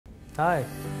Hi,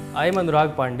 I am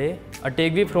Anurag Pandey, a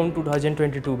TechBee from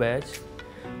 2022 batch.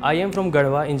 I am from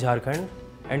Garwah in Jharkhand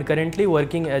and currently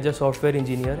working as a software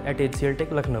engineer at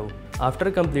HCLTech Lucknow.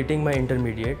 After completing my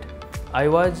intermediate, I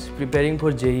was preparing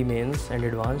for JEE Mains and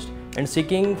Advanced and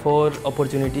seeking for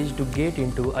opportunities to get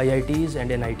into IITs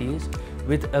and NITs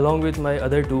along with my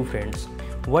other two friends.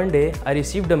 One day, I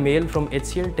received a mail from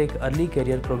HCLTech Early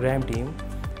Career Program team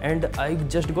and I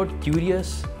just got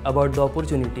curious about the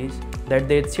opportunities that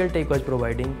the HCLTech was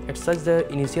providing at such the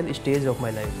initial stage of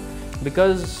my life.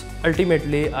 Because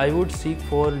ultimately, I would seek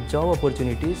for job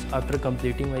opportunities after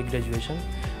completing my graduation,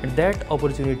 and that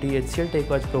opportunity HCLTech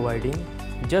was providing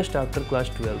just after class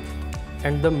 12.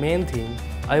 And the main thing,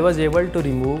 I was able to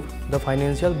remove the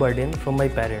financial burden from my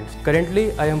parents.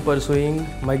 Currently, I am pursuing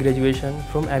my graduation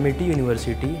from Amity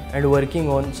University and working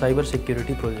on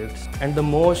cybersecurity projects. And the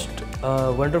most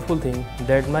wonderful thing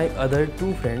that my other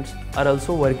two friends are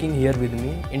also working here with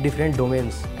me in different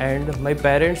domains. And my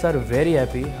parents are very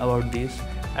happy about this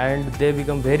and they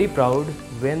become very proud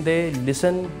when they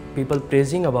listen people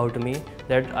praising about me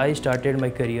that I started my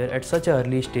career at such an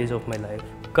early stage of my life.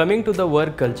 Coming to the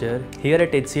work culture here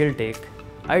at HCLTech,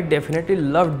 I definitely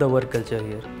loved the work culture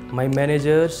here. My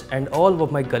managers and all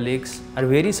of my colleagues are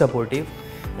very supportive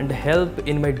and help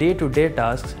in my day-to-day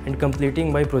tasks and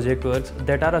completing my project works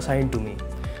that are assigned to me.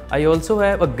 I also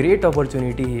have a great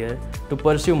opportunity here to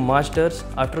pursue masters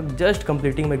after just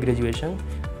completing my graduation,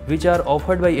 which are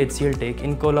offered by HCLTech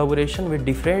in collaboration with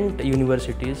different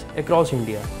universities across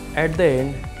India. At the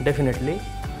end, definitely,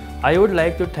 I would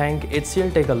like to thank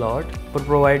HCLTech a lot for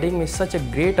providing me such a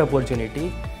great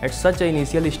opportunity at such an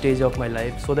initial stage of my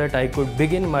life so that I could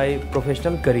begin my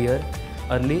professional career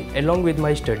early along with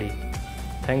my study.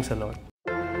 Thanks a lot.